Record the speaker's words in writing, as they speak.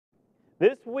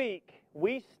This week,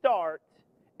 we start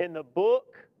in the book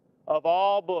of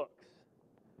all books,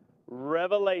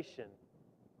 Revelation.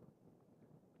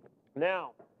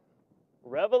 Now,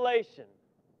 Revelation.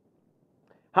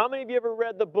 How many of you ever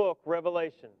read the book,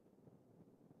 Revelation?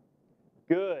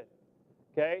 Good.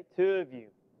 Okay, 2 of you.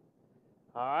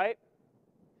 All right.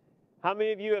 How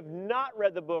many of you have not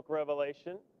read the book,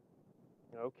 Revelation?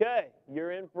 Okay,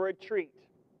 you're in for a treat.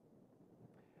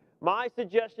 My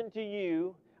suggestion to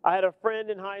you, I had a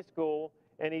friend in high school,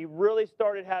 and he really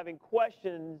started having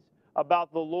questions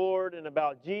about the Lord and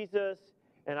about Jesus,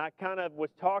 and I kind of was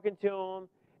talking to him,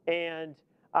 and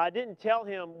I didn't tell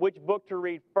him which book to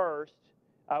read first.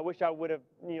 I wish I would have,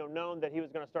 known that he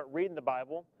was going to start reading the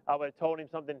Bible. I would have told him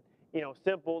something,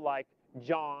 simple like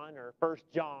John or 1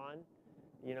 John,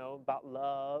 about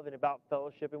love and about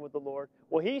fellowshipping with the Lord.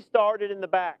 Well, he started in the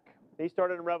back. He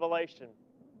started in Revelation.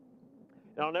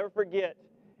 And I'll never forget,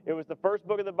 it was the first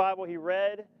book of the Bible he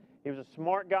read. He was a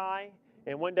smart guy.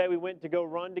 And one day we went to go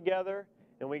run together,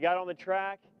 and we got on the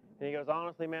track, and he goes,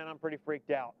 honestly, man, I'm pretty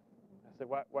freaked out. I said,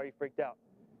 why are you freaked out?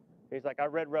 He's like, I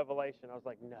read Revelation. I was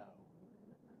like,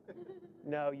 no.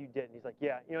 No, you didn't. He's like,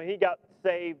 yeah. He got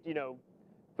saved,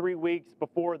 3 weeks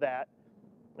before that.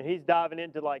 And he's diving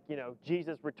into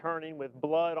Jesus returning with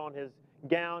blood on his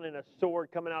gown and a sword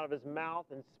coming out of his mouth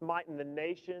and smiting the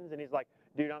nations. And he's like,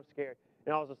 dude, I'm scared.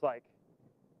 And I was just like,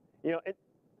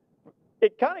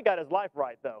 it kind of got his life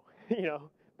right, though.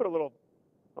 Put a little,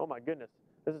 oh my goodness,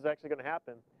 this is actually going to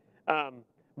happen.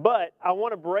 But I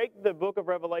want to break the book of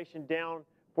Revelation down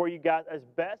for you guys as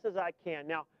best as I can.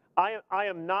 Now, I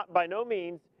am not, by no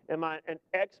means, am I an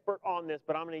expert on this,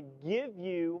 but I'm going to give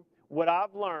you what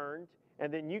I've learned,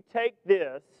 and then you take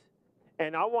this,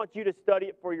 and I want you to study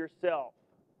it for yourself,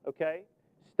 okay?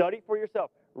 Study it for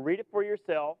yourself. Read it for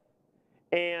yourself,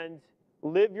 and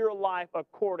live your life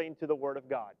according to the Word of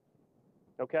God,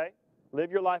 okay?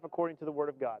 Live your life according to the Word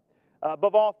of God.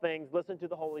 Above all things, listen to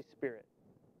the Holy Spirit,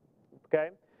 okay?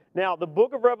 Now, the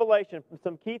book of Revelation,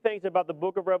 some key things about the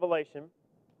book of Revelation.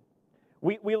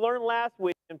 We learned last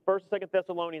week in 1st and 2nd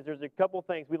Thessalonians, there's a couple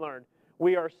things we learned.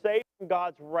 We are saved from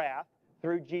God's wrath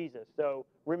through Jesus. So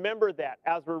remember that.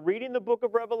 As we're reading the book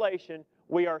of Revelation,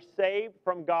 we are saved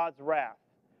from God's wrath.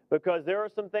 Because there are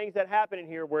some things that happen in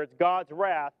here where it's God's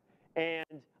wrath, and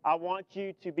I want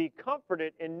you to be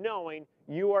comforted in knowing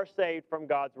you are saved from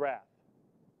God's wrath.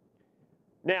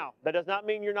 Now, that does not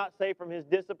mean you're not saved from His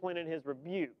discipline and His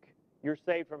rebuke. You're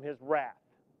saved from His wrath.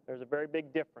 There's a very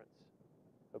big difference.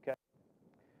 Okay?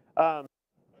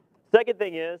 Second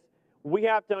thing is, we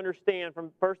have to understand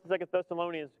from 1st and 2nd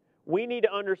Thessalonians, we need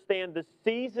to understand the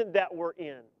season that we're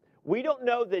in. We don't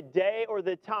know the day or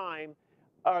the time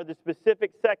or the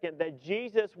specific second that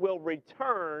Jesus will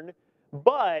return,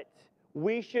 but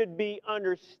we should be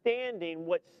understanding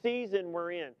what season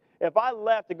we're in. If I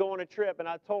left to go on a trip and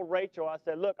I told Rachel, I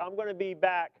said, look, I'm going to be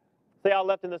back, say I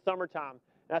left in the summertime,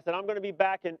 and I said, I'm going to be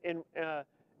back in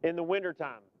the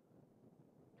wintertime.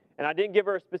 And I didn't give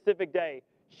her a specific day.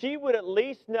 She would at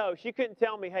least know. She couldn't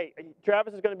tell me, hey,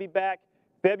 Travis is going to be back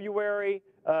February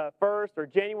 1st or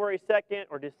January 2nd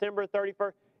or December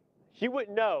 31st. She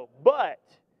wouldn't know. But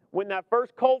when that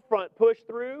first cold front pushed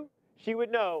through, she would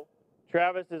know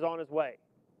Travis is on his way.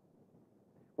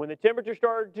 When the temperature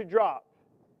started to drop,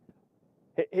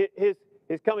 his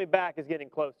coming back is getting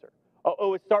closer.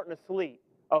 Oh, it's starting to sleet.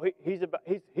 Oh, he's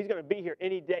going to be here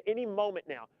any day, any moment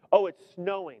now. Oh, it's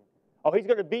snowing. Oh, he's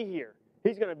going to be here.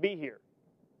 He's going to be here.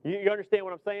 You understand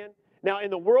what I'm saying? Now,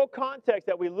 in the world context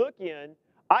that we look in,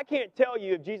 I can't tell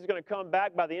you if Jesus is going to come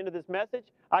back by the end of this message.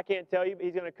 I can't tell you if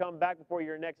He's going to come back before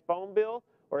your next phone bill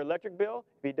or electric bill.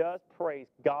 If He does, praise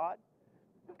God.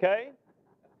 Okay?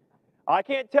 I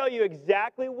can't tell you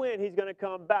exactly when He's going to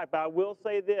come back, but I will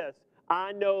say this.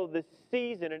 I know the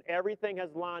season and everything has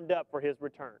lined up for His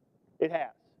return. It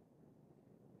has.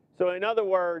 So in other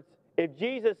words, if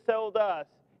Jesus sold us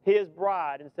His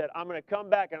bride and said, I'm going to come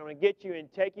back and I'm going to get you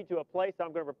and take you to a place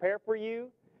I'm going to prepare for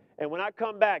you, and when I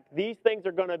come back, these things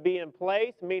are going to be in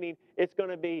place, meaning it's going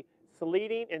to be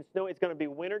sleeting and snow. It's going to be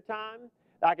wintertime.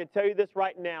 I can tell you this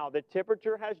right now. The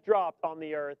temperature has dropped on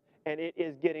the earth, and it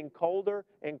is getting colder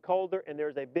and colder, and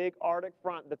there's a big Arctic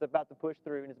front that's about to push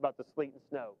through, and it's about to sleet and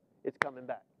snow. It's coming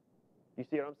back. You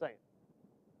see what I'm saying?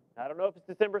 I don't know if it's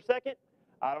December 2nd.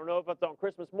 I don't know if it's on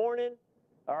Christmas morning.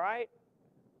 All right?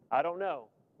 I don't know.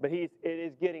 But it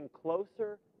is getting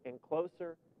closer and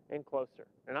closer and closer.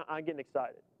 And I'm getting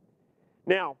excited.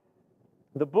 Now,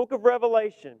 the book of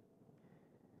Revelation,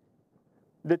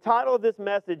 the title of this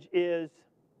message is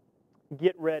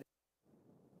Get Ready.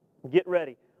 Get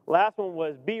ready. Last one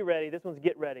was Be Ready. This one's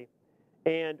Get Ready.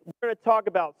 And we're going to talk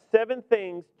about 7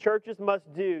 things churches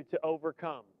must do to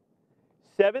overcome.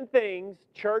 7 things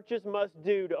churches must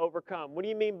do to overcome. What do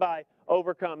you mean by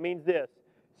overcome? It means this.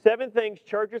 7 things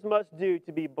churches must do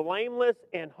to be blameless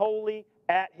and holy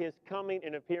at His coming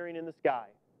and appearing in the sky.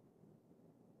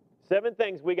 7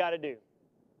 things we got to do.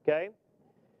 Okay?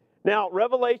 Now,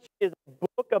 Revelation is a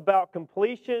book about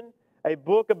completion, a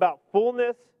book about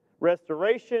fullness,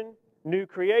 restoration, new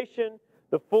creation,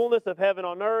 the fullness of heaven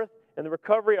on earth, and the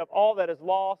recovery of all that is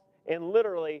lost. And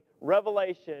literally,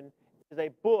 Revelation is a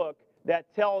book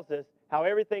that tells us how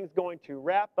everything's going to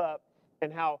wrap up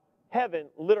and how heaven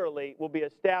literally will be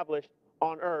established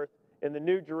on earth in the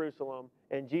New Jerusalem,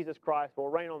 and Jesus Christ will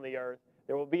reign on the earth.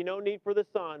 There will be no need for the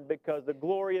sun because the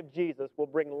glory of Jesus will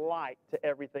bring light to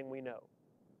everything we know.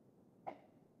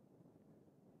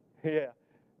 Yeah,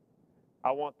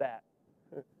 I want that.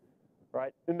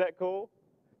 Right? Isn't that cool?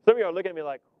 Some of you are looking at me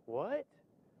like, what?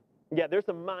 Yeah, there's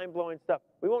some mind-blowing stuff.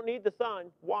 We won't need the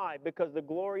sun. Why? Because the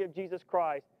glory of Jesus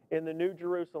Christ in the New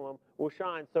Jerusalem will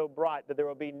shine so bright that there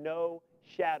will be no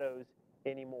shadows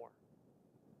anymore.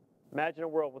 Imagine a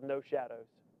world with no shadows.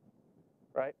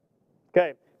 Right?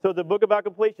 Okay, so the book about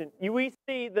completion. We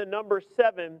see the number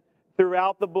 7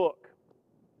 throughout the book.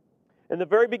 In the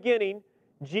very beginning,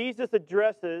 Jesus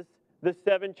addresses the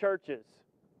 7 churches.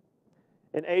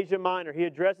 In Asia Minor, He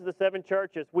addresses the 7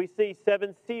 churches. We see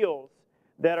 7 seals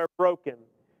that are broken.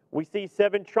 We see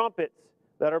 7 trumpets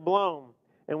that are blown.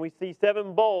 And we see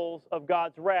 7 bowls of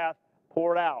God's wrath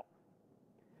poured out.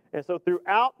 And so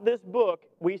throughout this book,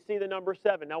 we see the number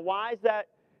 7. Now, why is that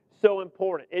so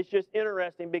important? It's just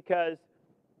interesting because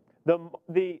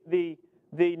the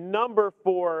number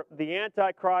for the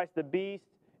Antichrist, the beast,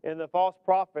 and the false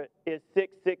prophet is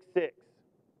 666.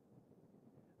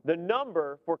 The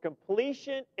number for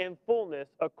completion and fullness,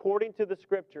 according to the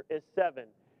Scripture, is 7.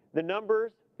 The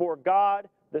numbers for God,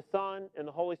 the Son, and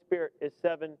the Holy Spirit is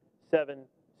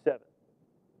 777.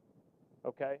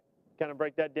 Okay? Kind of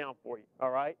break that down for you. All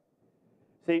right?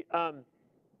 See,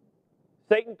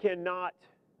 Satan cannot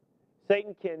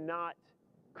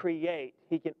create.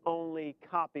 He can only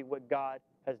copy what God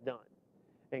has done.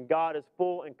 And God is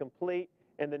full and complete.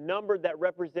 And the number that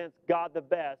represents God the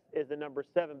best is the number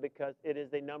 7 because it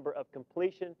is a number of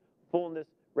completion, fullness,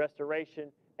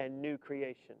 restoration, and new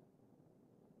creation.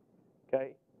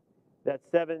 Okay? That's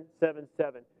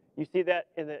 777. You see that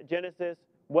in the Genesis?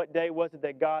 What day was it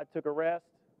that God took a rest?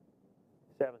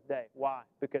 7th day. Why?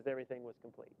 Because everything was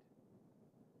complete.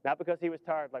 Not because He was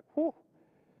tired, like, whew,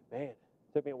 man, it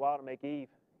took me a while to make Eve.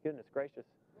 Goodness gracious.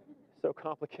 So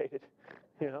complicated,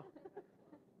 you know.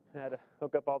 I had to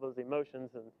hook up all those emotions,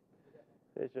 and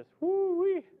it's just,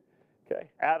 whoo-wee. Okay,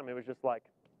 Adam, it was just like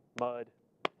mud.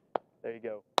 There you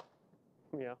go.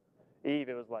 You know, Eve,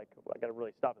 it was like, well, I got to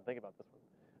really stop and think about this one.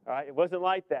 All right, it wasn't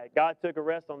like that. God took a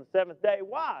rest on the 7th day.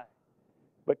 Why?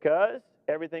 Because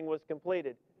everything was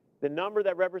completed. The number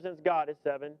that represents God is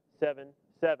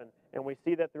 777, and we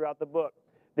see that throughout the book.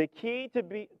 The key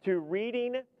to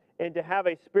reading and to have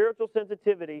a spiritual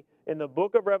sensitivity in the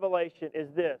book of Revelation is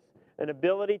this: an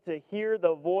ability to hear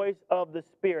the voice of the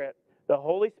Spirit, the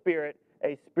Holy Spirit,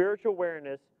 a spiritual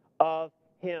awareness of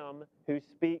Him who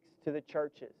speaks to the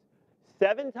churches.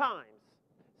 7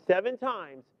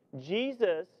 times,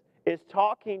 Jesus is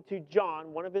talking to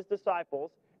John, one of His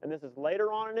disciples, and this is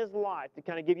later on in His life to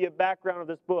kind of give you a background of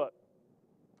this book.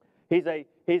 He's a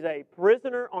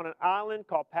prisoner on an island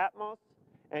called Patmos,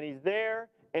 and he's there,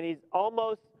 and he's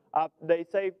almost, they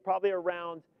say probably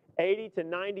around 80 to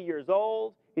 90 years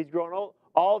old. He's grown old.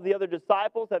 All of the other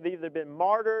disciples have either been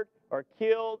martyred or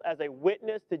killed as a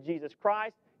witness to Jesus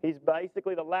Christ. He's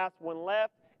basically the last one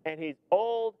left, and he's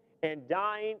old and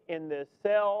dying in this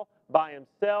cell by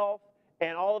himself.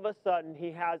 And all of a sudden,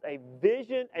 he has a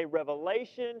vision, a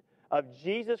revelation of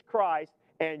Jesus Christ,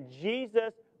 and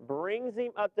Jesus brings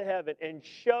him up to heaven and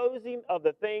shows him of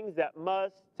the things that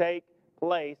must take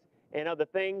place and of the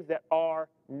things that are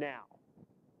now.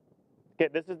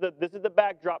 Okay, this is the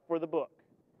backdrop for the book.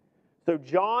 So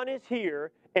John is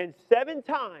here, and 7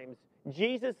 times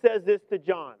Jesus says this to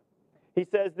John. He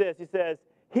says this. He says,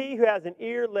 "He who has an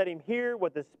ear, let him hear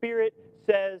what the Spirit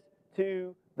says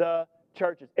to the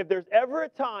churches." If there's ever a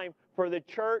time for the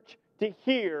church to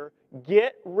hear,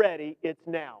 get ready, it's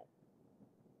now.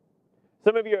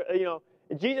 Some of you,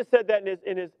 Jesus said that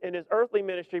in his earthly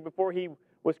ministry before He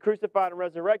was crucified and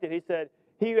resurrected. He said,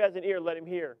 "He who has an ear, let him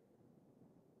hear."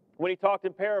 When He talked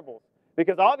in parables.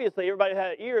 Because obviously everybody who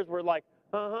had ears were like,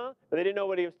 but they didn't know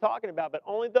what He was talking about. But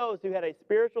only those who had a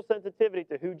spiritual sensitivity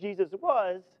to who Jesus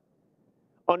was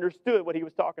understood what He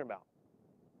was talking about.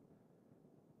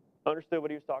 Understood what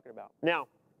He was talking about. Now,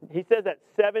 He says that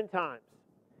 7 times.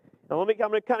 Now I'm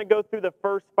going to kind of go through the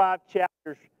first 5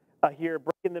 chapters here,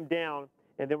 breaking them down,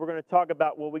 and then we're going to talk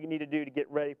about what we need to do to get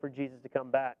ready for Jesus to come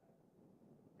back.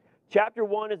 Chapter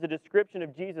 1 is a description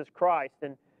of Jesus Christ,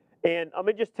 and let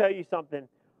me just tell you something.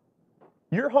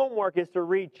 Your homework is to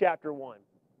read chapter 1.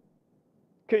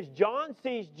 Because John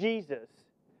sees Jesus,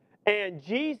 and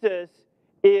Jesus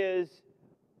is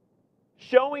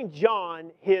showing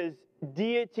John his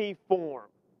deity form.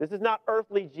 This is not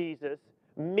earthly Jesus,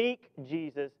 meek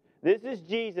Jesus. This is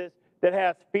Jesus that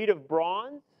has feet of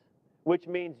bronze, which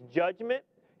means judgment.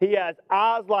 He has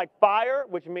eyes like fire,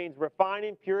 which means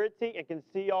refining purity and can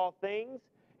see all things.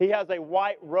 He has a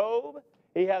white robe.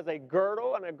 He has a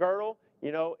girdle, and a girdle,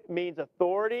 means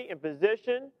authority and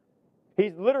position.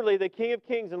 He's literally the King of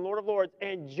Kings and Lord of Lords,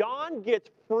 and John gets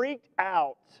freaked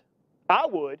out. I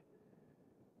would.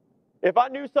 If I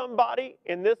knew somebody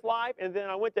in this life, and then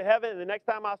I went to heaven, and the next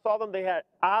time I saw them, they had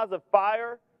eyes of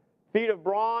fire, feet of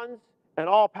bronze, and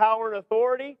all power and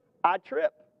authority, I'd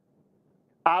trip.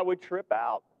 I would trip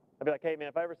out. I'd be like, hey, man,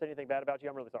 if I ever said anything bad about you,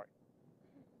 I'm really sorry.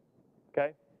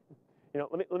 Okay?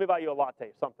 Let me buy you a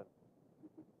latte, something.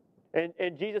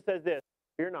 And Jesus says this,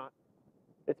 fear not,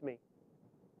 it's me.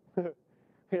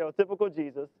 Typical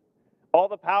Jesus. All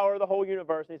the power of the whole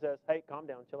universe. And he says, hey, calm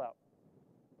down, chill out.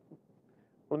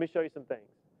 Let me show you some things.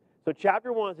 So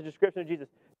chapter 1 is a description of Jesus.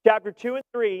 Chapter 2 and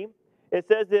 3, it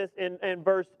says this in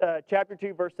chapter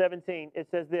 2, verse 17. It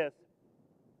says this.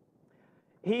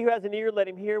 He who has an ear, let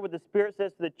him hear what the Spirit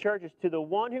says to the churches. To the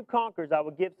one who conquers, I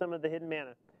will give some of the hidden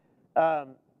manna.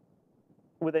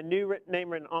 With a new name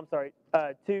written, 2:7.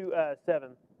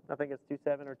 I think it's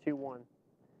 2:7 or 2:1.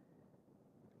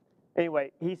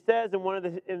 Anyway, he says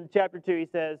in chapter 2, he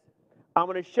says, I'm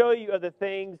going to show you of the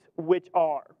things which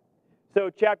are. So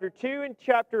chapter 2 and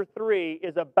chapter 3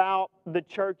 is about the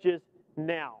churches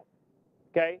now.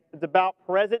 Okay? It's about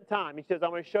present time. He says,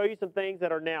 I'm going to show you some things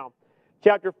that are now.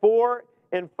 Chapter 4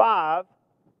 and 5,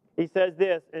 he says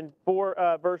this in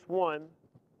verse 1.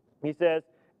 He says,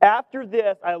 after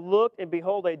this I looked, and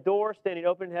behold, a door standing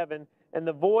open in heaven, and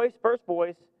the first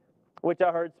voice, which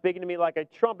I heard speaking to me like a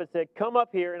trumpet, said, come up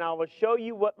here, and I will show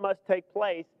you what must take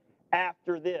place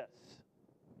after this.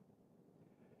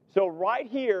 So right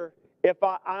here, if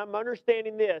I'm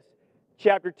understanding this,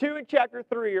 chapter 2 and chapter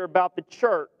 3 are about the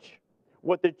church,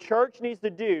 what the church needs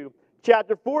to do.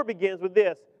 Chapter 4 begins with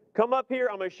this. Come up here,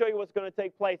 I'm going to show you what's going to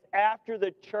take place after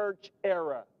the church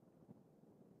era.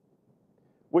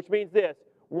 Which means this.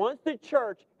 Once the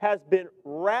church has been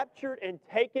raptured and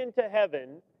taken to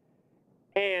heaven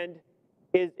and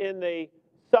is in the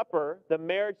supper, the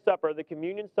marriage supper, the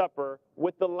communion supper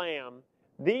with the Lamb,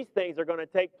 these things are going to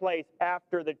take place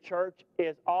after the church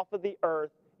is off of the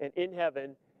earth and in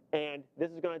heaven, and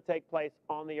this is going to take place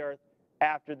on the earth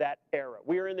after that era.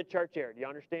 We are in the church era. Do you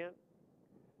understand?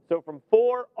 So from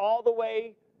 4 all the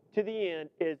way to the end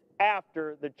is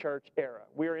after the church era.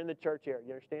 We are in the church era.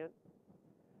 You understand?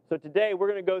 So today we're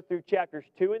going to go through chapters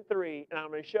 2 and 3, and I'm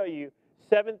going to show you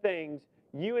 7 things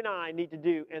you and I need to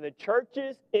do in the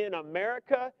churches in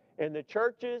America, in the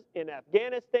churches in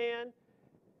Afghanistan,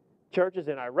 churches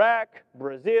in Iraq,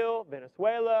 Brazil,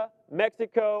 Venezuela,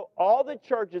 Mexico, all the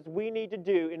churches we need to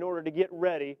do in order to get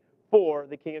ready for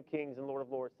the King of Kings and Lord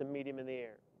of Lords to meet him in the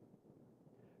air.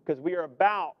 Because we are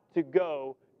about to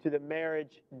go to the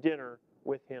marriage dinner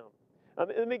with him.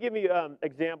 Let me give you an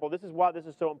example. This is why this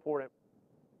is so important.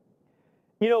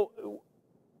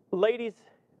 Ladies,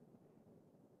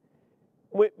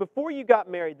 before you got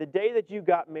married, the day that you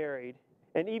got married,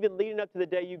 and even leading up to the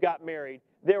day you got married,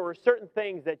 there were certain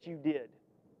things that you did.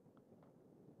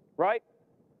 Right?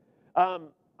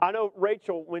 I know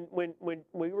Rachel, when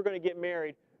we were going to get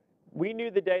married, we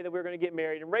knew the day that we were going to get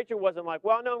married. And Rachel wasn't like,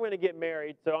 well, I know I'm going to get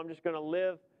married, so I'm just going to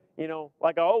live,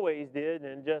 like I always did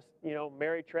and just,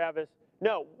 marry Travis.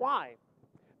 No, why?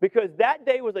 Because that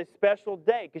day was a special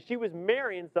day because she was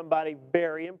marrying somebody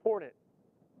very important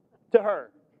to her,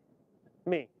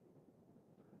 me.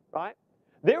 Right?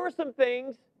 There were some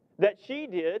things that she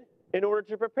did in order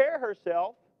to prepare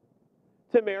herself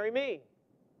to marry me.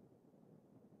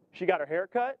 She got her hair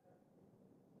cut.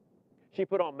 She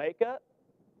put on makeup.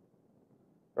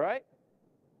 Right?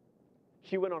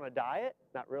 She went on a diet.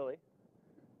 Not really.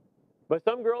 But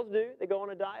some girls do. They go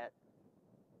on a diet.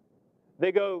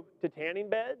 They go to tanning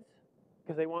beds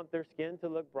because they want their skin to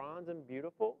look bronze and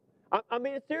beautiful. I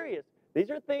mean, it's serious. These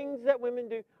are things that women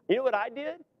do. You know what I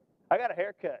did? I got a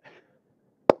haircut.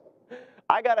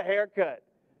 I got a haircut.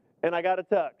 And I got a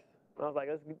tux. I was like,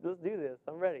 let's do this.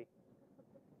 I'm ready.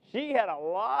 She had a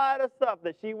lot of stuff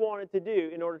that she wanted to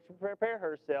do in order to prepare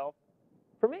herself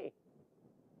for me.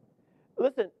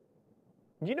 Listen,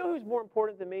 Do you know who's more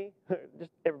important than me?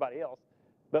 Just everybody else.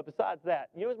 But besides that,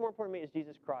 you know who's more important to me is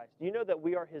Jesus Christ. Do you know that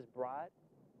we are his bride?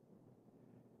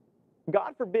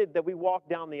 God forbid that we walk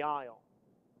down the aisle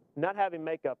not having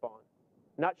makeup on,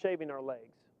 not shaving our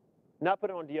legs, not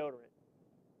putting on deodorant,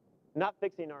 not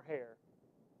fixing our hair,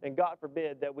 and God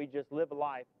forbid that we just live a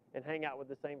life and hang out with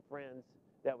the same friends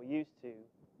that we used to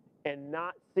and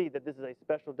not see that this is a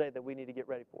special day that we need to get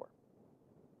ready for.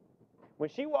 When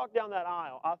she walked down that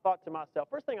aisle, I thought to myself,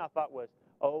 first thing I thought was,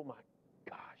 oh my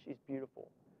gosh, she's beautiful.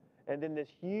 And then this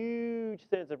huge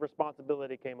sense of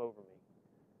responsibility came over me.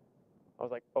 I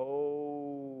was like,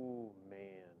 oh man,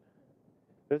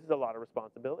 this is a lot of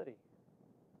responsibility.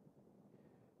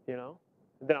 You know?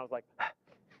 And then I was like,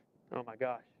 oh my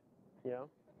gosh, you know?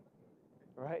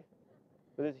 Right?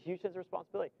 But there's a huge sense of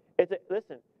responsibility.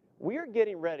 Listen, we are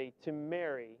getting ready to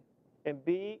marry and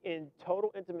be in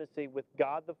total intimacy with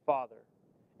God the Father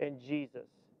and Jesus.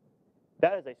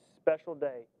 That is a special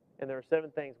day, and there are 7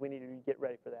 things we need to get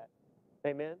ready for that.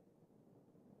 Amen?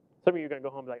 Some of you are going to go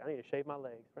home and be like, I need to shave my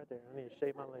legs right there. I need to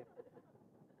shave my legs.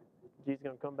 Jesus is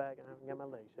going to come back and I haven't got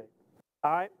my legs shaved.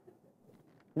 All right?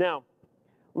 Now,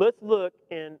 let's look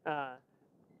in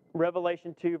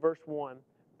Revelation 2, verse 1.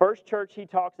 First church he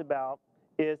talks about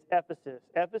is Ephesus.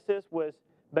 Ephesus was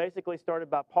basically started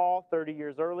by Paul 30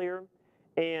 years earlier.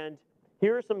 And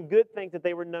here are some good things that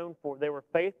they were known for. They were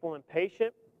faithful and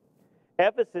patient.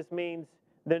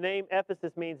 The name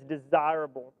Ephesus means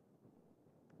desirable.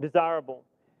 Desirable.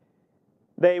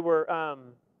 They were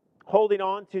holding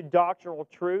on to doctrinal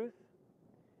truth,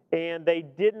 and they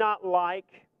did not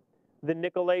like the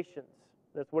Nicolaitans.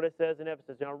 That's what it says in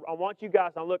Ephesus. Now, I want you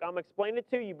guys, now look, I'm explaining it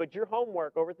to you, but your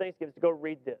homework over Thanksgiving is to go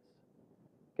read this.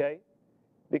 Okay?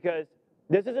 Because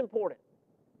this is important.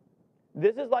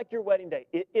 This is like your wedding day.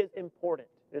 It is important.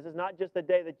 This is not just a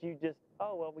day that you just,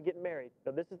 oh, well, we're getting married.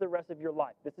 No, this is the rest of your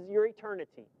life. This is your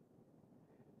eternity.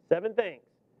 7 things.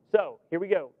 So, here we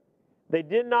go. They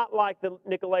did not like the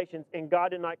Nicolaitans, and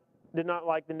God did not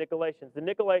like the Nicolaitans. The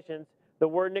Nicolaitans, the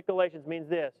word Nicolaitans means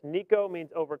this. Nico means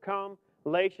overcome.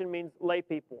 Lation means lay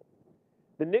people.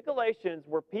 The Nicolaitans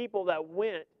were people that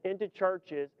went into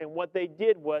churches, and what they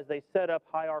did was they set up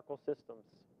hierarchical systems.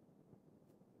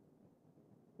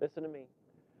 Listen to me.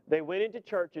 They went into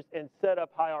churches and set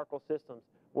up hierarchical systems.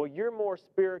 Well, you're more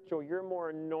spiritual, you're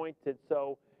more anointed,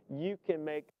 so you can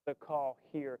make the call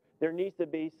here. There needs to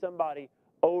be somebody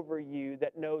over you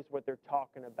that knows what they're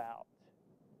talking about.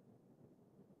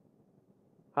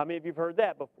 How many of you have heard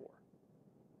that before?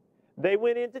 They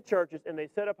went into churches and they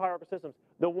set up hierarchical systems.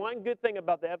 The one good thing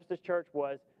about the Ephesus church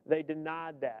was they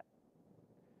denied that.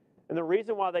 And the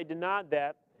reason why they denied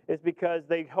that is because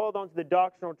they hold on to the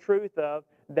doctrinal truth of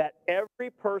that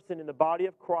every person in the body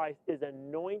of Christ is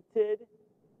anointed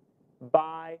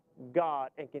by God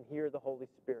and can hear the Holy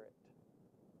Spirit.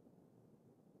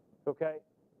 Okay?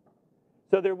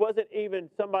 So there wasn't even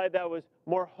somebody that was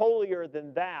more holier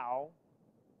than thou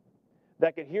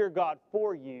that could hear God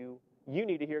for you. You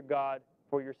need to hear God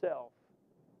for yourself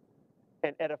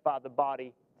and edify the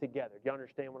body together. Do you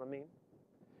understand what I mean?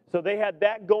 So they had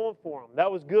that going for them. That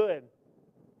was good.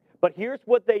 But here's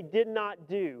what they did not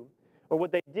do, or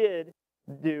what they did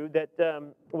do that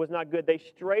was not good. They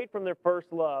strayed from their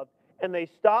first love, and they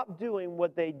stopped doing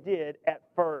what they did at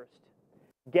first.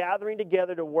 Gathering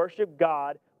together to worship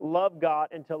God, love God,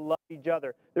 and to love each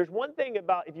other. There's one thing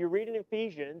about, if you read in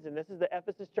Ephesians, and this is the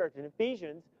Ephesus church, in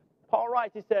Ephesians, Paul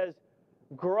writes, he says,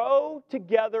 grow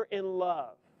together in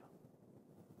love.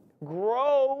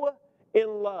 Grow in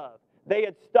love. They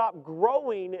had stopped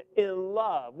growing in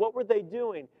love. What were they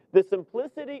doing? The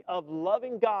simplicity of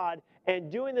loving God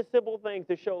and doing the simple things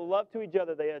to show love to each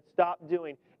other, they had stopped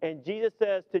doing. And Jesus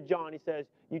says to John, he says,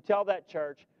 you tell that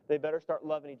church they better start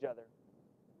loving each other.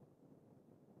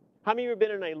 How many of you have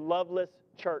been in a loveless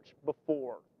church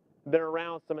before? Been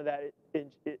around some of that?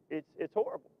 It's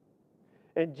horrible.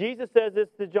 And Jesus says this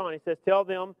to John. He says, tell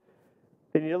them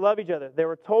they need to love each other. They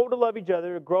were told to love each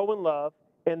other, to grow in love,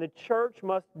 and the church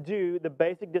must do the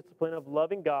basic discipline of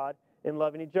loving God and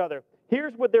loving each other.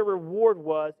 Here's what their reward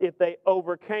was if they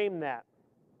overcame that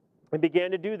and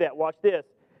began to do that. Watch this.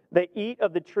 They eat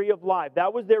of the tree of life.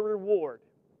 That was their reward.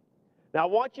 Now, I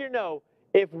want you to know,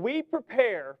 if we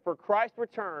prepare for Christ's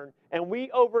return and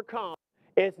we overcome,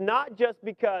 it's not just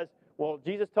because, well,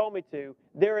 Jesus told me to.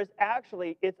 There is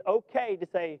actually, it's okay to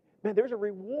say, man, there's a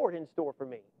reward in store for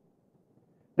me.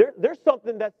 There's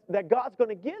something that God's going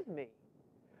to give me.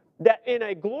 That in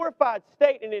a glorified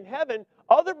state and in heaven,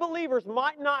 other believers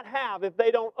might not have if they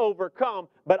don't overcome,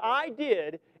 but I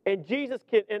did, And Jesus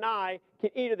and I can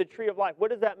eat of the tree of life.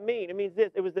 What does that mean? It means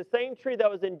this. It was the same tree that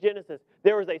was in Genesis.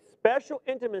 There was a special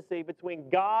intimacy between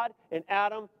God and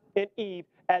Adam and Eve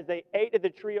as they ate of the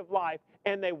tree of life,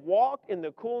 and they walked in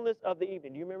the coolness of the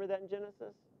evening. Do you remember that in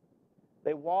Genesis?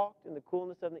 They walked in the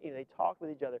coolness of the evening. They talked with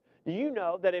each other. Do you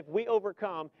know that if we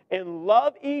overcome and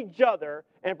love each other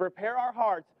and prepare our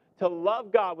hearts to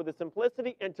love God with the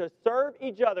simplicity and to serve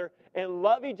each other and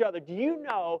love each other, do you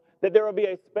know that there will be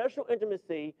a special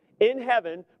intimacy in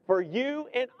heaven for you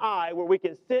and I where we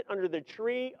can sit under the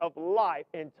tree of life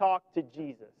and talk to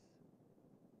Jesus?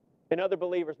 And other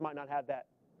believers might not have that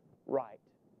right.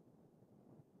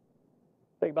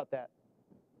 Think about that.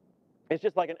 It's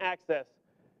just like an access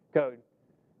code.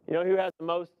 You know who has the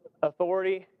most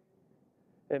authority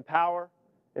and power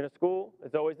in a school?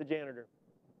 It's always the janitor.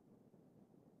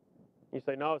 You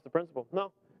say, no, it's the principal.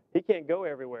 No, he can't go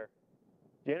everywhere.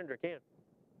 Janitor can.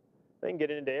 They can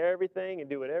get into everything and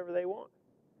do whatever they want.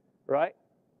 Right?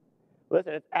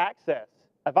 Listen, it's access.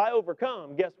 If I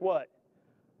overcome, guess what?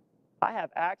 I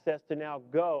have access to now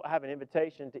go. I have an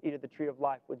invitation to eat of the tree of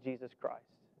life with Jesus Christ.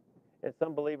 And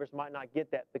some believers might not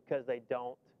get that because they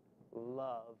don't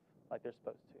love like they're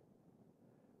supposed to.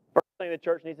 First thing the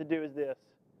church needs to do is this.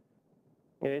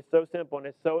 And it's so simple and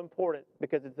it's so important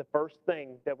because it's the first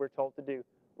thing that we're told to do.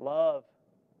 Love.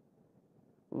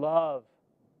 Love.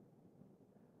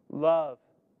 Love.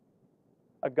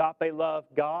 Agape love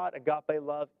God, agape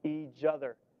love each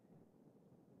other.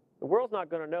 The world's not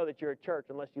going to know that you're a church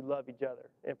unless you love each other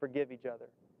and forgive each other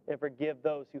and forgive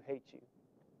those who hate you.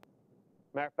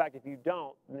 Matter of fact, if you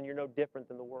don't, then you're no different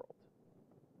than the world.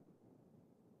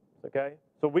 Okay?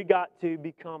 So we got to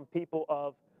become people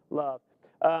of love.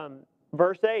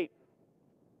 Verse 8,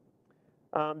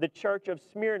 the church of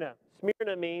Smyrna.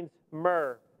 Smyrna means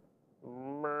myrrh.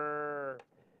 Myrrh.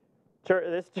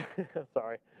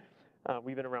 Sorry.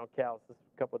 We've been around cows this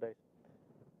couple of days.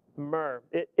 Myrrh.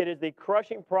 It is the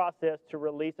crushing process to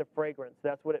release a fragrance.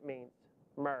 That's what it means.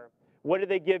 Myrrh. What did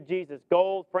they give Jesus?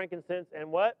 Gold, frankincense, and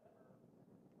what?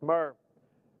 Myrrh.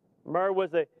 Myrrh was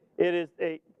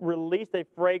released a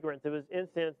fragrance. It was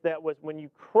incense that was, when you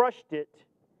crushed it,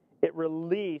 it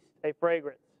released a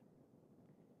fragrance.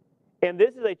 And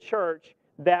this is a church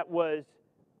that was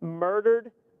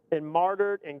murdered and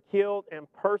martyred and killed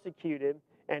and persecuted.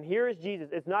 And here is Jesus.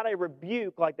 It's not a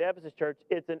rebuke like the Ephesus church.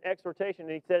 It's an exhortation.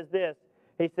 And he says this.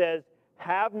 He says,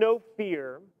 have no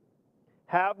fear.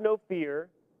 Have no fear.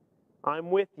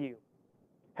 I'm with you.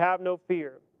 Have no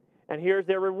fear. And here's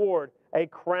their reward, a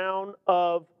crown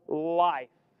of life.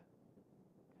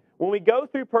 When we go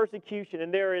through persecution,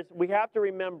 and we have to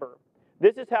remember,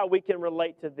 this is how we can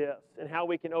relate to this and how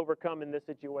we can overcome in this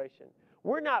situation.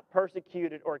 We're not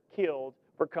persecuted or killed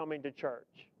for coming to church,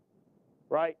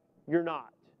 right? You're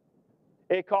not.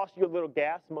 It costs you a little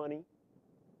gas money.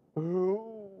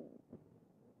 Ooh.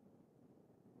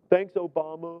 Thanks,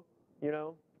 Obama.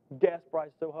 Gas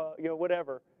price so high.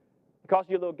 Whatever. It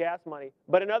costs you a little gas money.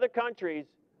 But in other countries,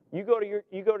 you go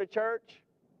to church,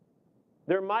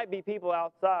 there might be people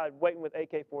outside waiting with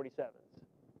AK-47s.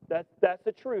 That's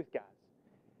the truth, guys.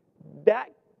 That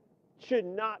should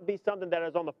not be something that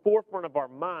is on the forefront of our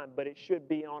mind, but it should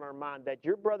be on our mind that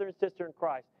your brother and sister in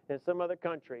Christ in some other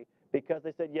country, because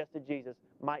they said yes to Jesus,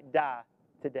 might die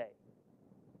today.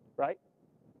 Right?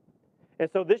 And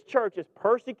so this church is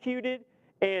persecuted,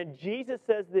 and Jesus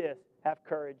says this, have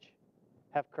courage.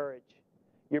 Have courage.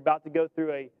 You're about to go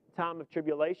through a time of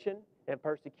tribulation and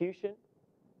persecution.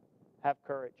 Have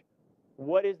courage.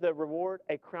 What is the reward?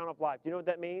 A crown of life. Do you know what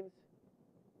that means?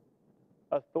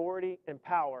 Authority and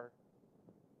power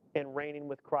and reigning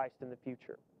with Christ in the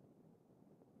future.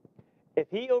 If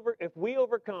we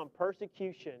overcome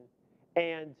persecution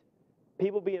and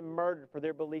people being murdered for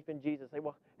their belief in Jesus, say,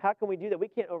 well, how can we do that? We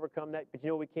can't overcome that. But you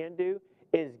know what we can do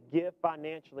is give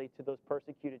financially to those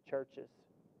persecuted churches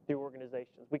through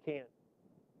organizations. We can.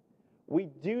 We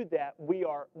do that. We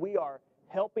are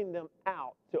helping them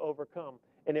out to overcome.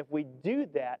 And if we do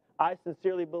that, I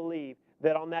sincerely believe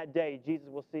that on that day, Jesus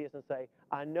will see us and say,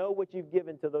 I know what you've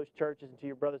given to those churches and to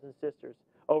your brothers and sisters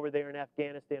over there in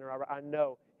Afghanistan or Iraq. I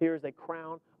know. Here is a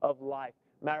crown of life.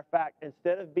 Matter of fact,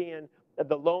 instead of being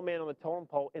the low man on the totem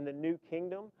pole in the new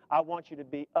kingdom, I want you to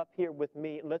be up here with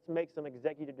me. And let's make some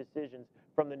executive decisions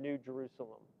from the new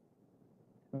Jerusalem.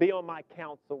 Be on my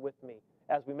council with me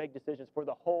as we make decisions for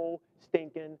the whole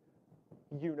stinking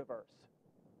universe.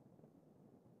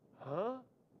 Huh?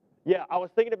 Yeah, I was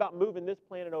thinking about moving this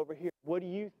planet over here. What do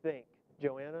you think,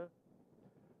 Joanna?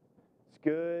 It's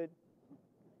good.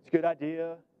 It's a good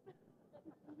idea.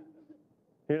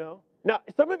 Now,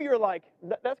 some of you are like,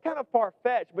 that's kind of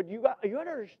far-fetched, but you got to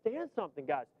understand something,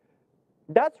 guys.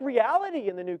 That's reality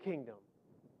in the new kingdom.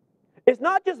 It's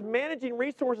not just managing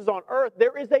resources on earth.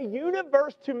 There is a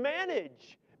universe to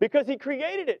manage because He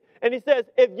created it. And He says,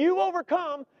 if you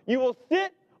overcome, you will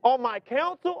sit on my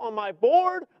council, on my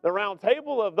board, the round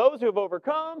table of those who have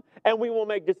overcome, and we will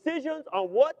make decisions on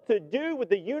what to do with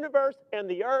the universe and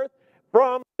the earth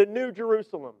from the New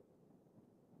Jerusalem.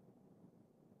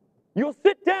 You'll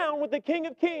sit down with the King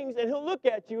of Kings, and He'll look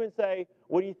at you and say,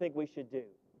 what do you think we should do,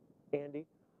 Andy?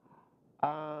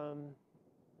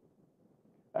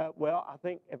 Well, I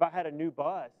think if I had a new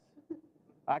bus,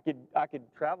 I could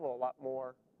travel a lot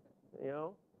more, you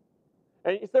know.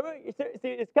 And so, see,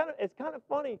 it's kind of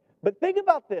funny, but think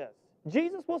about this.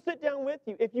 Jesus will sit down with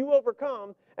you if you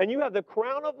overcome, and you have the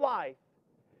crown of life,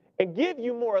 and give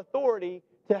you more authority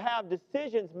to have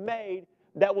decisions made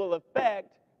that will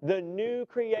affect the new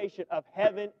creation of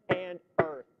heaven and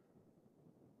earth.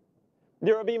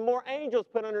 There will be more angels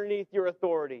put underneath your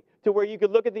authority to where you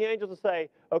could look at the angels and say,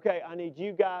 okay, I need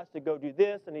you guys to go do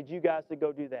this. I need you guys to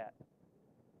go do that.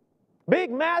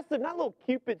 Big, massive, not little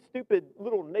cupid, stupid,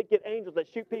 little naked angels that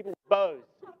shoot people with bows.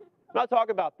 I'm not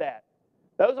talking about that.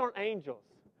 Those aren't angels.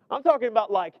 I'm talking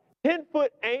about like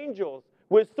 10-foot angels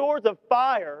with swords of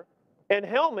fire and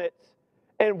helmets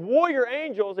and warrior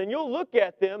angels, and you'll look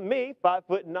at them, me,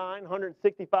 5'9",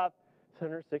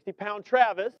 160-pound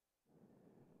Travis,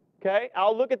 okay?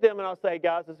 I'll look at them and I'll say,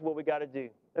 guys, this is what we got to do.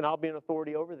 And I'll be an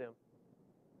authority over them.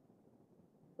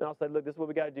 And I'll say, look, this is what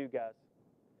we got to do, guys.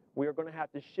 We are going to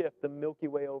have to shift the Milky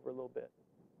Way over a little bit.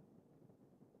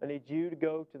 I need you to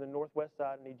go to the northwest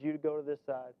side. I need you to go to this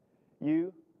side.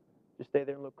 You just stay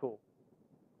there and look cool,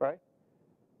 right?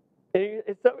 And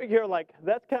some of you are like,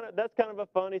 that's kind of a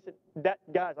fun. He said,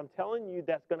 guys, I'm telling you,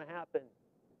 that's going to happen.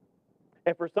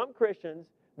 And for some Christians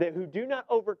who do not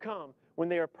overcome when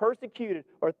they are persecuted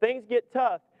or things get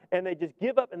tough and they just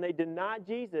give up and they deny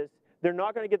Jesus, they're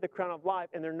not going to get the crown of life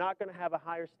and they're not going to have a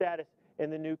higher status in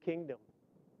the new kingdom.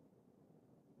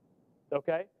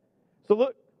 Okay? So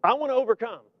look, I want to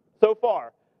overcome. So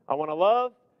far, I want to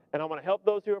love and I want to help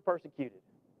those who are persecuted.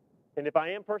 And if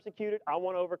I am persecuted, I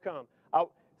want to overcome.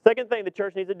 Second thing the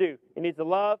church needs to do, it needs to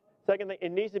love. Second thing,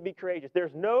 it needs to be courageous.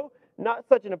 There's not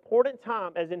such an important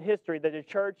time as in history that the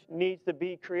church needs to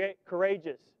be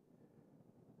courageous.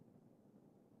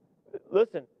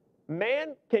 Listen,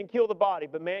 man can kill the body,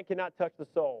 but man cannot touch the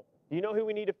soul. Do you know who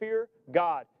we need to fear?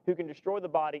 God, who can destroy the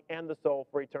body and the soul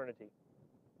for eternity.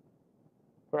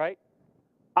 Right?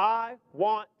 I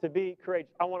want to be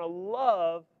courageous. I want to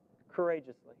love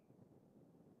courageously.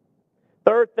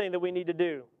 Third thing that we need to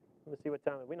do. Let me see what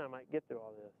time we might get through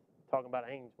all this. Talking about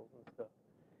angels and stuff.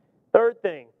 Third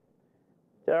thing.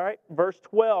 All right, verse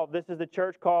 12. This is the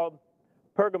church called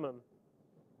Pergamum.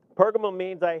 Pergamum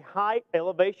means a high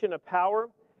elevation of power,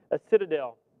 a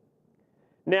citadel.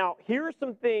 Now, here are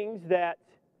some things that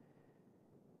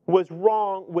was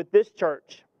wrong with this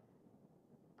church.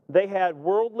 They had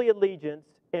worldly allegiance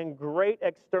and great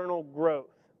external growth.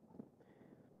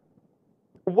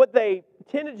 What they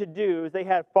tended to do is they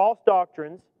had false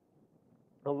doctrines.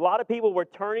 A lot of people were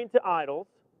turning to idols,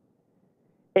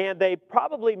 and they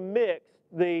probably mixed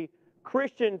the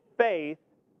Christian faith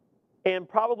and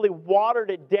probably watered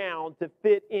it down to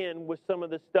fit in with some of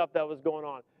the stuff that was going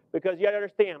on. Because you got to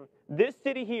understand, this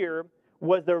city here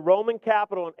was the Roman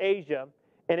capital in Asia,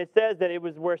 and it says that it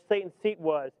was where Satan's seat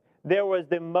was. There was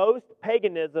the most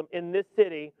paganism in this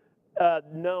city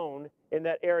known in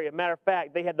that area. Matter of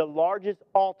fact, they had the largest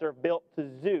altar built to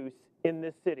Zeus in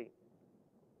this city.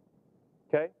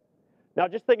 Okay? Now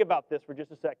just think about this for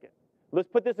just a second. Let's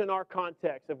put this in our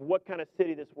context of what kind of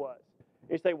city this was.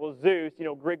 You say, well, Zeus,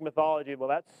 Greek mythology, well,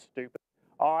 that's stupid.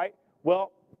 All right,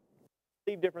 well,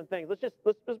 leave different things.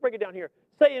 Let's break it down here.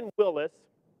 Say in Willis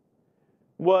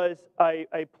was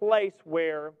a place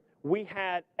where we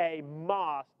had a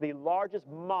mosque, the largest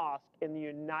mosque in the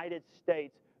United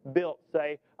States, built,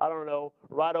 say, I don't know,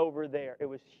 right over there. It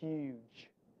was huge,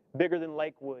 bigger than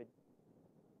Lakewood.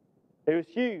 It was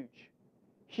huge,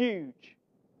 huge.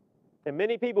 And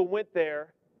many people went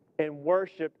there and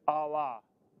worshiped Allah.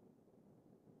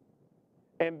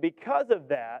 And because of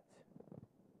that,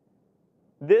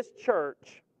 this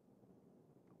church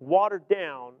watered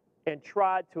down and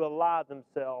tried to ally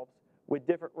themselves with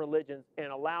different religions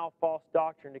and allow false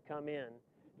doctrine to come in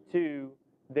to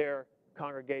their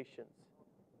congregations.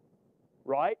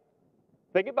 Right?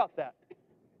 Think about that.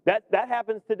 That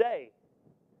happens today.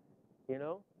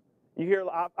 You hear,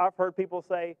 I've heard people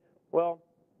say, well,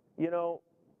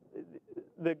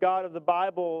 the God of the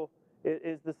Bible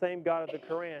is the same God of the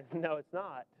Quran. No, it's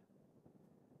not.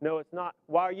 No, it's not.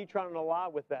 Why are you trying to lie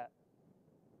with that?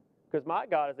 Because my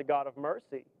God is a God of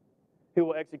mercy. who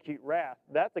will execute wrath.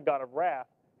 That's a God of wrath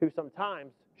who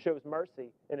sometimes shows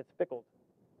mercy, and it's fickle.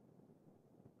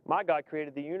 My God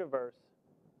created the universe.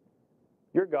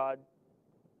 Your God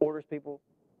orders people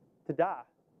to die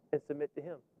and submit to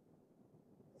him.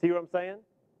 See what I'm saying?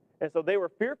 And so they were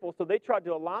fearful, so they tried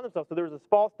to align themselves. So there was this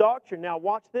false doctrine. Now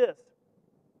watch this.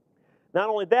 Not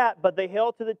only that, but they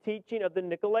held to the teaching of the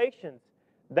Nicolaitans.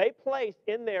 They placed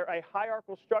in there a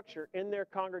hierarchical structure in their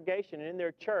congregation and in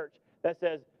their church that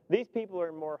says these people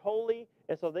are more holy,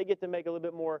 and so they get to make a little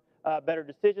bit more better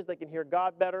decisions. They can hear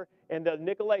God better. And the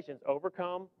Nicolaitans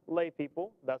overcome lay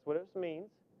people. That's what it means.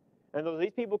 And so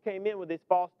these people came in with this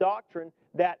false doctrine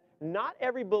that not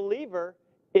every believer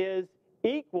is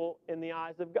equal in the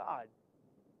eyes of God.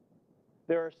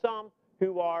 There are some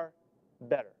who are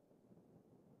better.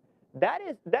 That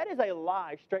is a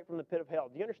lie straight from the pit of hell.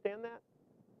 Do you understand that?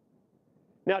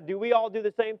 Now, do we all do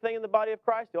the same thing in the body of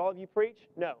Christ? Do all of you preach?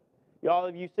 No. Do all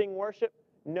of you sing worship?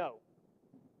 No.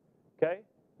 Okay?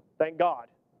 Thank God.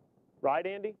 Right,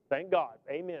 Andy? Thank God.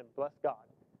 Amen. Bless God.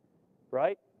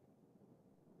 Right?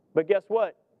 But guess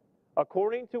what?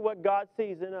 According to what God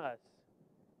sees in us,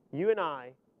 you and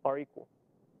I are equal.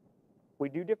 We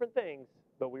do different things,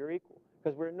 but we are equal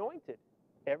because we're anointed.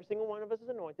 Every single one of us is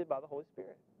anointed by the Holy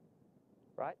Spirit.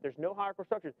 Right? There's no hierarchical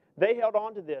structures. They held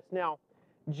on to this. Now,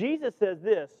 Jesus says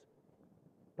this.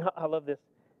 I love this.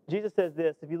 Jesus says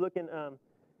this. If you look in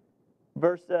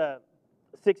verse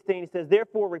 16, he says,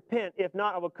 "Therefore repent. If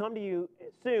not, I will come to you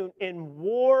soon and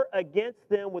war against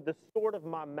them with the sword of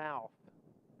my mouth."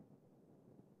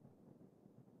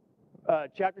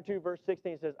 Chapter 2, verse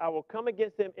 16 says, "I will come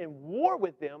against them and war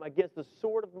with them against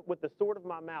with the sword of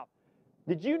my mouth."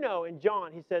 Did you know in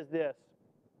John he says this?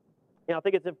 And I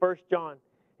think it's in 1 John.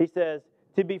 He says,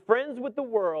 "To be friends with the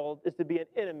world is to be an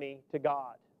enemy to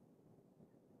God."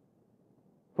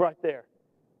 Right there.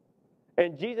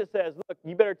 And Jesus says, look,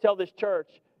 you better tell this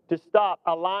church to stop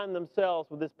aligning themselves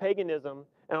with this paganism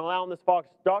and allowing this false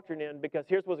doctrine in, because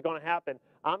here's what's going to happen.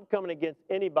 I'm coming against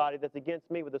anybody that's against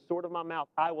me with the sword of my mouth.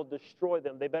 I will destroy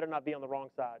them. They better not be on the wrong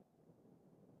side.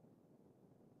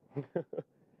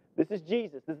 This is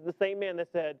Jesus. This is the same man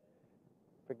that said,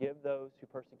 "Forgive those who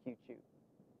persecute you."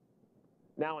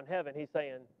 Now in heaven, he's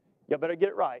saying, you better get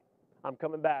it right. I'm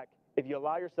coming back. If you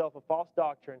allow yourself a false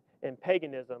doctrine and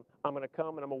paganism, I'm going to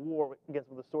come and I'm going to war against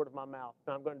with the sword of my mouth.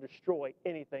 And I'm going to destroy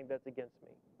anything that's against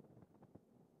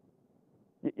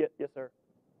me. Yes, sir.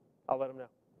 I'll let him know.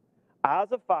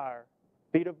 Eyes of fire,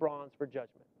 feet of bronze for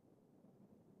judgment.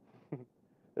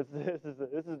 This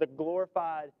is the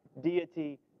glorified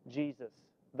deity, Jesus,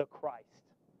 the Christ.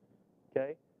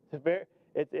 Okay?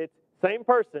 It's same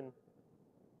person,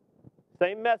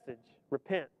 same message.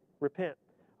 Repent. Repent.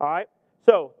 All right?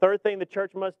 So, third thing the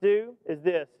church must do is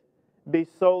this: be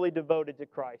solely devoted to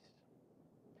Christ.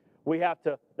 We have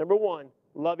to, number one,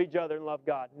 love each other and love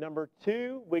God. Number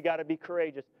two, we got to be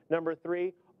courageous. Number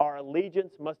three, our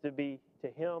allegiance must be to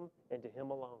Him and to Him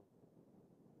alone.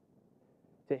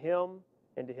 To Him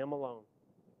and to Him alone.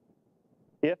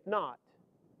 If not,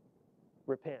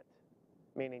 repent,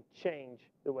 meaning change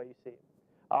the way you see it.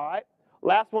 All right?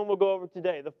 Last one we'll go over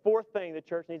today. The fourth thing the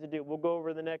church needs to do. We'll go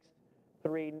over the next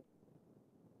three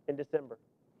in December.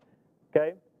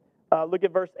 Okay? Look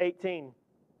at verse 18.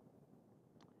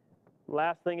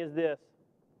 Last thing is this.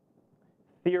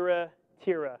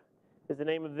 Thyatira is the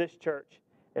name of this church.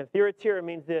 And Thyatira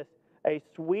means this: a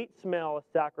sweet smell of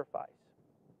sacrifice.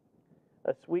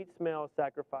 A sweet smell of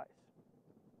sacrifice.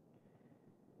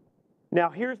 Now,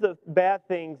 here's the bad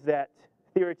things that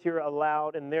Thyatira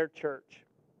allowed in their church: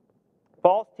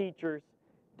 false teachers,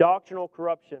 doctrinal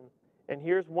corruption. And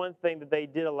here's one thing that they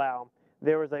did allow.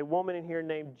 There was a woman in here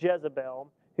named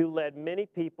Jezebel who led many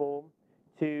people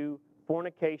to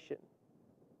fornication.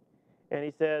 And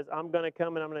he says, I'm going to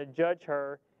come and I'm going to judge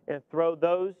her and throw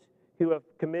those who have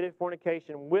committed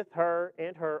fornication with her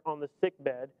and her on the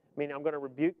sickbed, meaning I'm going to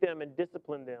rebuke them and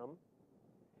discipline them.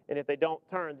 And if they don't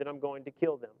turn, then I'm going to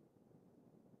kill them.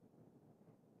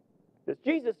 This is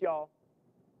Jesus, y'all.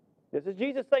 This is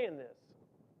Jesus saying this.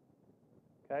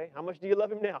 Okay, how much do you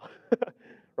love him now?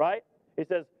 Right? He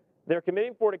says, they're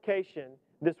committing fornication.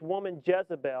 This woman,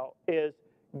 Jezebel, is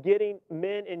getting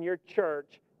men in your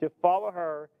church to follow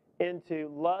her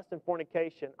into lust and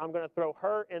fornication. I'm going to throw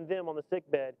her and them on the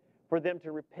sickbed for them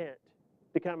to repent,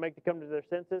 to kind of make them come to their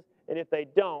senses. And if they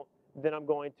don't, then I'm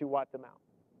going to wipe them out.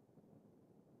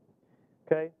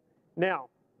 Okay? Now,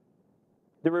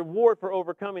 the reward for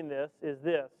overcoming this is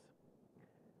this: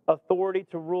 authority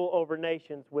to rule over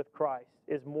nations with Christ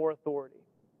is more authority.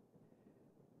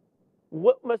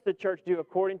 What must the church do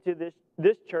according to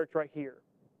this church right here?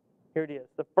 Here it is.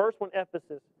 The first one,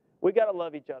 Ephesus. We got to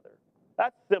love each other.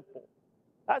 That's simple.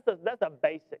 That's a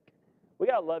basic. We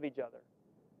got to love each other.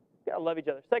 We got to love each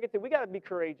other. Second thing, we got to be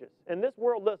courageous. In this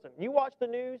world, listen, you watch the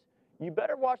news, you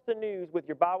better watch the news with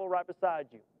your Bible right beside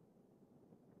you.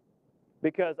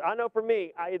 Because I know for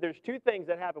me, there's two things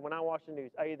that happen when I watch the news.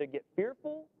 I either get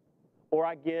fearful or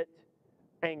I get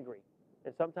angry,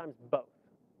 and sometimes both.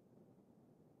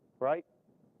 Right?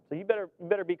 So you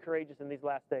better be courageous in these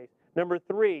last days. Number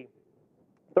three,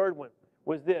 third one,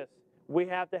 was this. We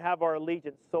have to have our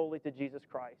allegiance solely to Jesus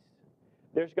Christ.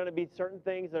 There's going to be certain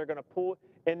things that are going to pull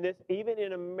in this, even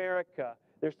in America.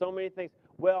 There's so many things.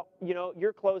 Well,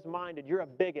 you're closed-minded. You're a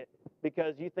bigot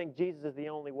because you think Jesus is the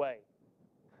only way.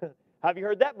 Have you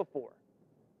heard that before?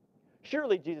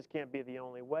 Surely Jesus can't be the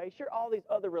only way. Sure, all these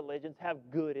other religions have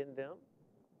good in them.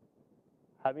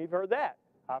 Have you heard that?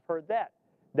 I've heard that.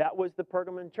 That was the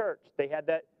Pergamon church. They had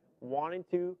that wanting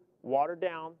to water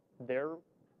down their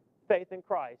faith in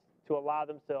Christ to ally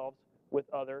themselves with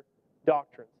other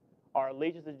doctrines. Our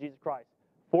allegiance to Jesus Christ.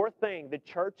 Fourth thing the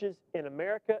churches in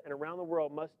America and around the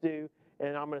world must do,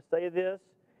 and I'm going to say this,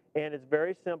 and it's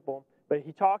very simple, but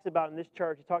he talks about in this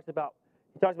church, he talks about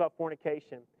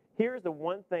fornication. Here's the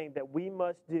one thing that we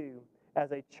must do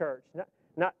as a church,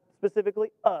 not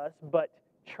specifically us, but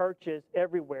churches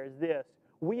everywhere, is this.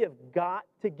 We have got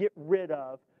to get rid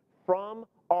of, from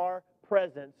our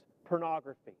presence,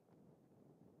 pornography.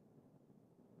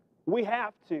 We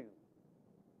have to.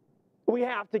 We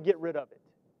have to get rid of it.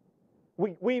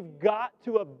 We've got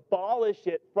to abolish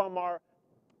it from our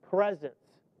presence.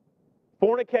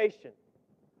 Fornication,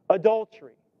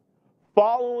 adultery,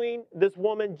 following this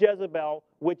woman Jezebel,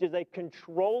 which is a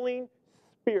controlling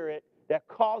spirit that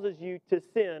causes you to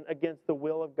sin against the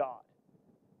will of God.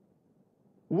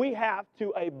 We have to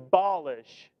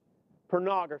abolish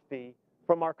pornography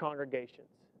from our congregations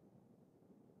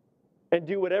and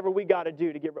do whatever we got to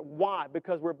do to get rid. Why?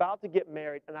 Because we're about to get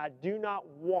married, and I do not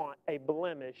want a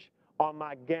blemish on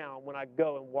my gown when I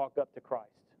go and walk up to Christ.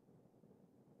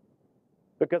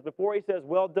 Because before he says,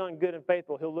 well done, good and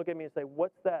faithful, he'll look at me and say,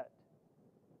 what's that?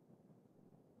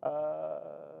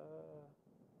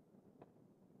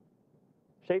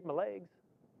 Shave my legs.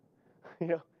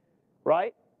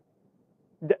 Right?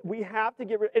 We have to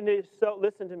get rid, and it is so,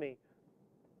 listen to me.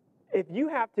 If you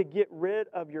have to get rid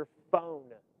of your phone,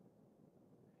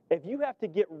 if you have to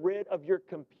get rid of your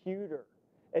computer,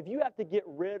 if you have to get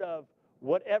rid of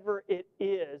whatever it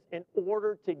is in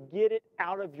order to get it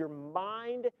out of your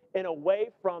mind and away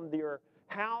from your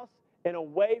house and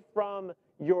away from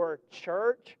your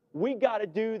church, we got to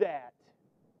do that.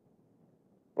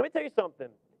 Let me tell you something.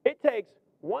 It takes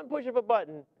one push of a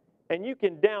button and you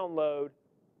can download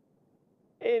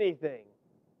anything.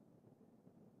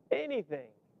 Anything.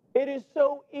 It is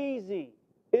so easy.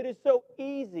 It is so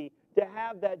easy to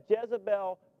have that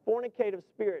Jezebel fornicative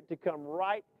spirit to come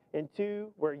right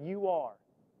into where you are.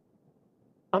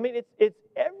 I mean, it's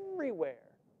everywhere.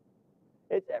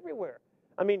 It's everywhere.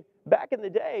 I mean, back in the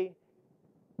day,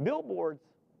 billboards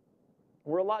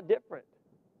were a lot different,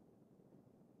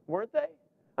 weren't they?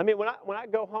 I mean, when I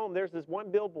go home, there's this one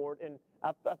billboard, and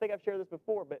I think I've shared this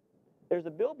before, but there's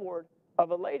a billboard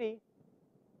of a lady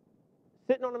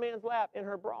sitting on a man's lap in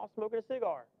her bra smoking a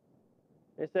cigar.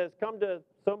 It says, come to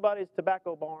somebody's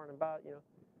tobacco barn and buy,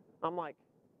 I'm like,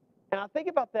 and I think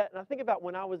about that, and I think about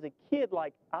when I was a kid,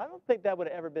 like, I don't think that would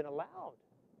have ever been allowed.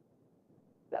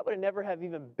 That would have never have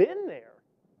even been there,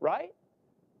 right?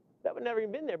 That would never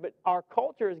even been there. But our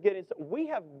culture is getting, so we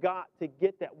have got to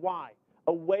get that. Why?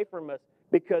 Away from us.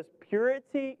 Because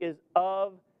purity is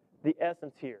of the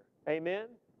essence here. Amen?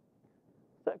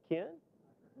 What's up, Ken?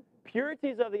 Purity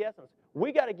is of the essence.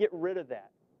 We got to get rid of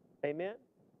that. Amen?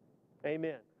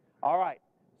 Amen. All right.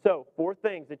 So, 4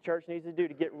 things the church needs to do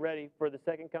to get ready for the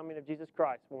second coming of Jesus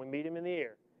Christ when we meet him in the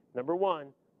air. Number 1,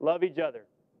 love each other.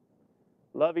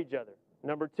 Love each other.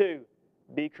 Number 2,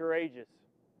 be courageous.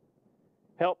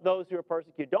 Help those who are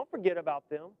persecuted. Don't forget about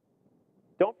them.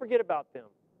 Don't forget about them.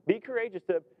 Be courageous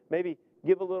to maybe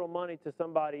give a little money to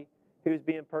somebody who's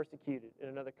being persecuted in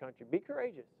another country. Be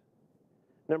courageous.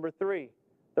 Number 3,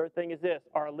 third thing is this.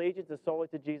 Our allegiance is solely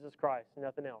to Jesus Christ,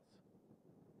 nothing else.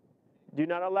 Do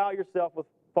not allow yourself with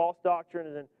false doctrine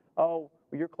and then,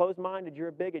 you're closed-minded, you're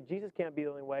a bigot. Jesus can't be the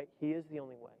only way. He is the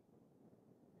only way.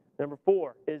 Number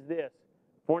 4 is this.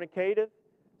 Fornicative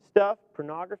stuff,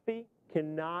 pornography,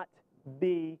 cannot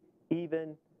be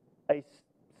even a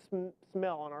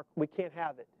smell on our, we can't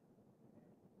have it.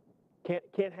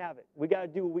 Can't have it. We got to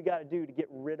do what we got to do to get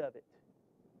rid of it.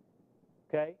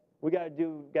 Okay? We got to do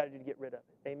what we got to do to get rid of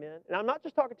it. Amen? And I'm not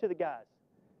just talking to the guys.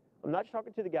 I'm not just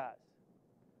talking to the guys.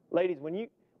 Ladies, when you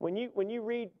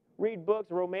read books,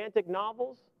 romantic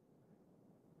novels,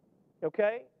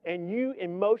 okay, and you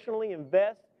emotionally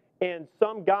invest in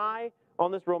some guy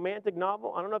on this romantic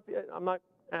novel, I don't know if I'm not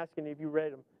asking if you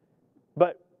read them,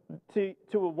 but to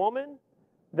a woman,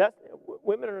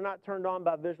 women are not turned on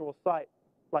by visual sight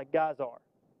like guys are.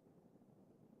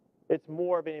 It's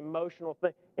more of an emotional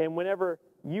thing. And whenever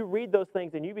you read those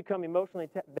things and you become emotionally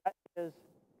attached, that is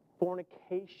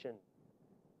fornication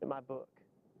in my book.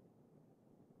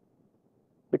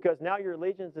 Because now your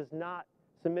allegiance is not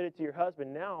submitted to your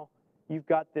husband. Now you've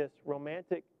got this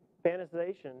romantic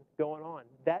fantasization going on.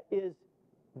 That is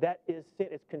sin.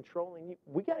 It's controlling you.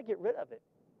 We got to get rid of it.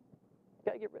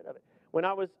 Got to get rid of it. When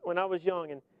I was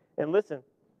young, and listen,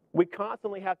 we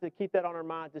constantly have to keep that on our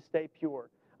mind to stay pure.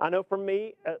 I know for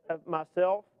me,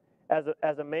 myself,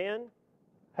 as a man,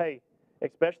 hey,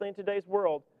 especially in today's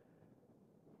world,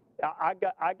 I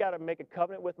got to make a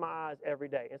covenant with my eyes every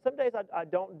day. And some days I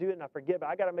don't do it and I forget, but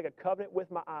I got to make a covenant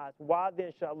with my eyes. Why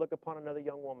then should I look upon another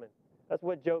young woman? That's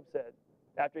what Job said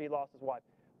after he lost his wife.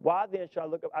 Why then should I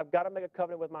look up? I've got to make a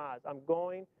covenant with my eyes. I'm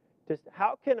going to.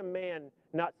 How can a man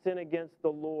not sin against the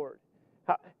Lord?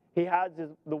 He hides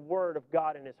the word of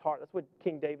God in his heart. That's what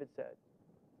King David said.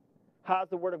 Hides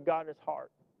the word of God in his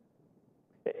heart.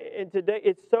 And today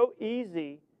it's so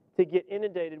easy to get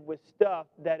inundated with stuff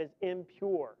that is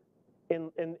impure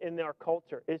in our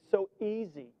culture. It's so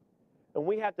easy. And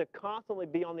we have to constantly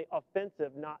be on the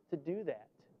offensive not to do that.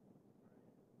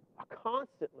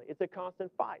 Constantly. It's a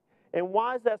constant fight. And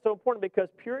why is that so important? Because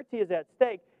purity is at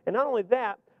stake. And not only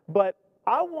that, but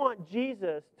I want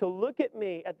Jesus to look at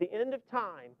me at the end of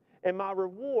time, and my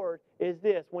reward is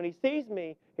this. When he sees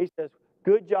me, he says,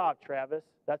 "Good job, Travis."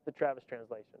 That's the Travis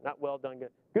translation. Not well done, good.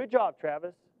 Good job,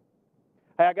 Travis.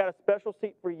 Hey, I got a special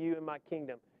seat for you in my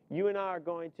kingdom. You and I are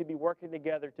going to be working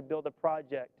together to build a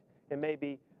project and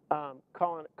maybe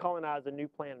colonize a new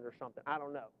planet or something. I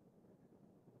don't know.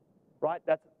 Right?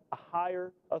 That's a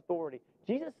higher authority.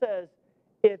 Jesus says,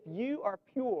 if you are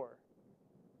pure,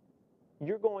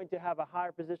 you're going to have a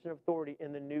higher position of authority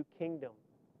in the new kingdom.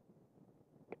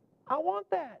 I want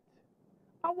that.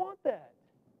 I want that.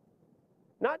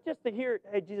 Not just to hear,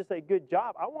 hey, Jesus say, good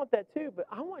job. I want that too, but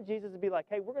I want Jesus to be like,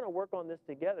 hey, we're going to work on this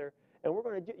together, and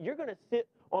you're going to sit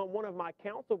on one of my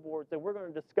council boards, and we're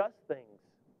going to discuss things.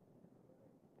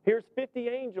 Here's 50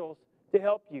 angels to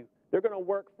help you. They're going to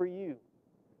work for you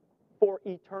for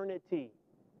eternity.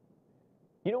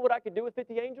 You know what I could do with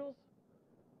 50 angels?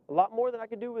 A lot more than I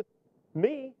could do with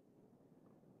me,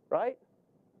 right?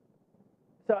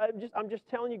 So I'm just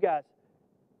telling you guys,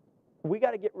 we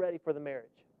got to get ready for the marriage.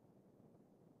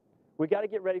 We got to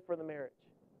get ready for the marriage.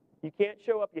 You can't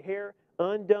show up, your hair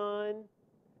undone,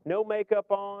 no makeup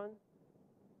on,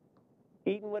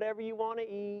 eating whatever you want to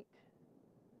eat,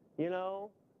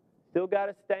 still got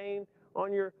a stain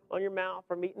on your mouth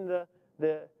from eating the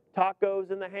tacos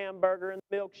and the hamburger and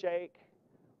the milkshake,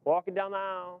 walking down the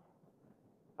aisle,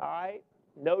 all right?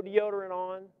 No deodorant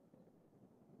on,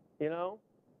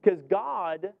 because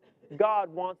God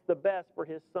wants the best for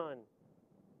his son.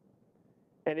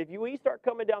 And if we start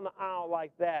coming down the aisle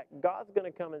like that, God's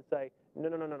going to come and say,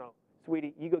 no,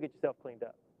 sweetie, you go get yourself cleaned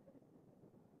up.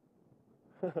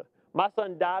 My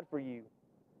son died for you.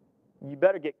 You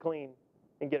better get clean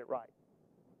and get it right.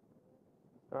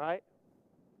 All right?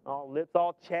 All lips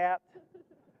all chapped.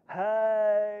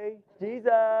 Hey,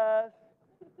 Jesus.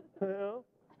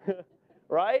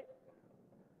 Right?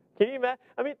 Can you imagine?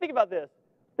 I mean, think about this.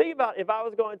 Think about if I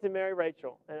was going to marry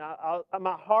Rachel, and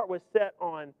my heart was set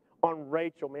on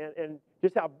Rachel, man, and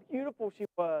just how beautiful she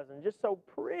was, and just so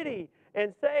pretty.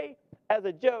 And say, as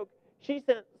a joke, she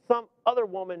sent some other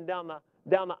woman down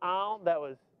the aisle that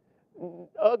was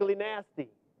ugly, nasty.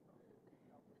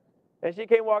 And she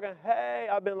came walking, hey,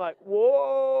 I've been like,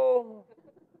 whoa,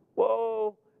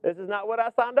 this is not what I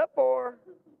signed up for.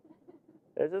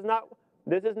 This is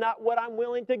not what I'm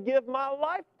willing to give my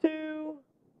life to.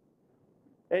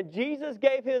 And Jesus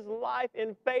gave his life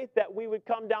in faith that we would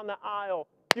come down the aisle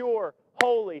pure,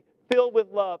 holy, filled with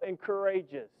love, and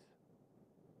courageous.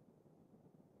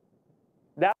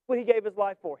 That's what he gave his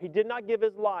life for. He did not give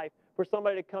his life for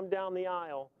somebody to come down the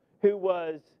aisle who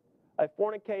was a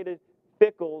fornicated,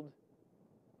 fickle,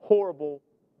 horrible,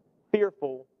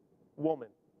 fearful woman.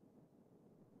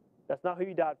 That's not who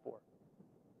he died for.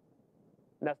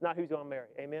 And that's not who he's going to marry.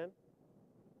 Amen?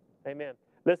 Amen.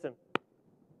 Listen,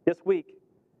 this week,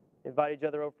 invite each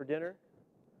other over for dinner.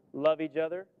 Love each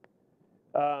other.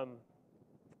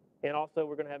 And also,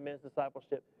 we're going to have men's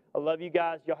discipleship. I love you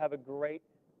guys. Y'all have a great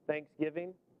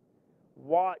Thanksgiving.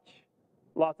 Watch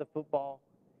lots of football.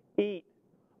 Eat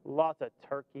lots of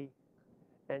turkey.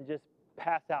 And just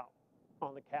pass out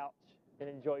on the couch and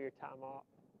enjoy your time off.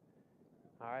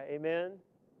 All right, amen.